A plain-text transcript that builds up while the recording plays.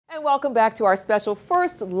And welcome back to our special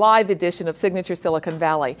first live edition of Signature Silicon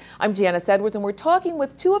Valley. I'm Janice Edwards, and we're talking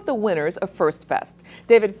with two of the winners of First Fest.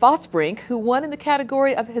 David Fosbrink, who won in the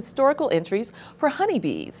category of historical entries for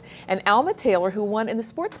honeybees, and Alma Taylor, who won in the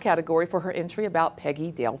sports category for her entry about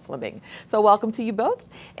Peggy Dale Fleming. So welcome to you both,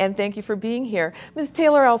 and thank you for being here. Ms.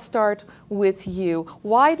 Taylor, I'll start with you.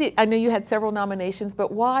 I know you had several nominations,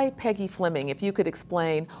 but why Peggy Fleming? If you could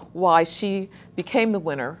explain why she became the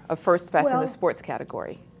winner of First Fest in the sports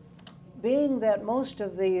category. Being that most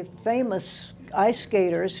of the famous ice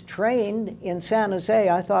skaters trained in San Jose,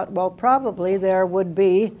 I thought, well, probably there would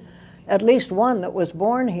be at least one that was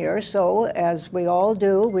born here. So, as we all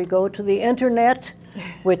do, we go to the internet,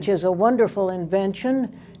 which is a wonderful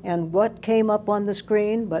invention. And what came up on the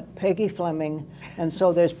screen but Peggy Fleming? And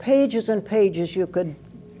so there's pages and pages you could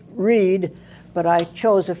read, but I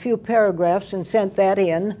chose a few paragraphs and sent that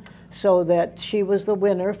in so that she was the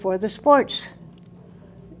winner for the sports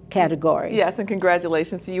category. Yes, and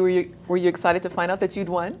congratulations to you. Were you excited to find out that you'd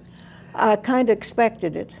won? I kind of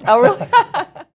expected it. Oh, really?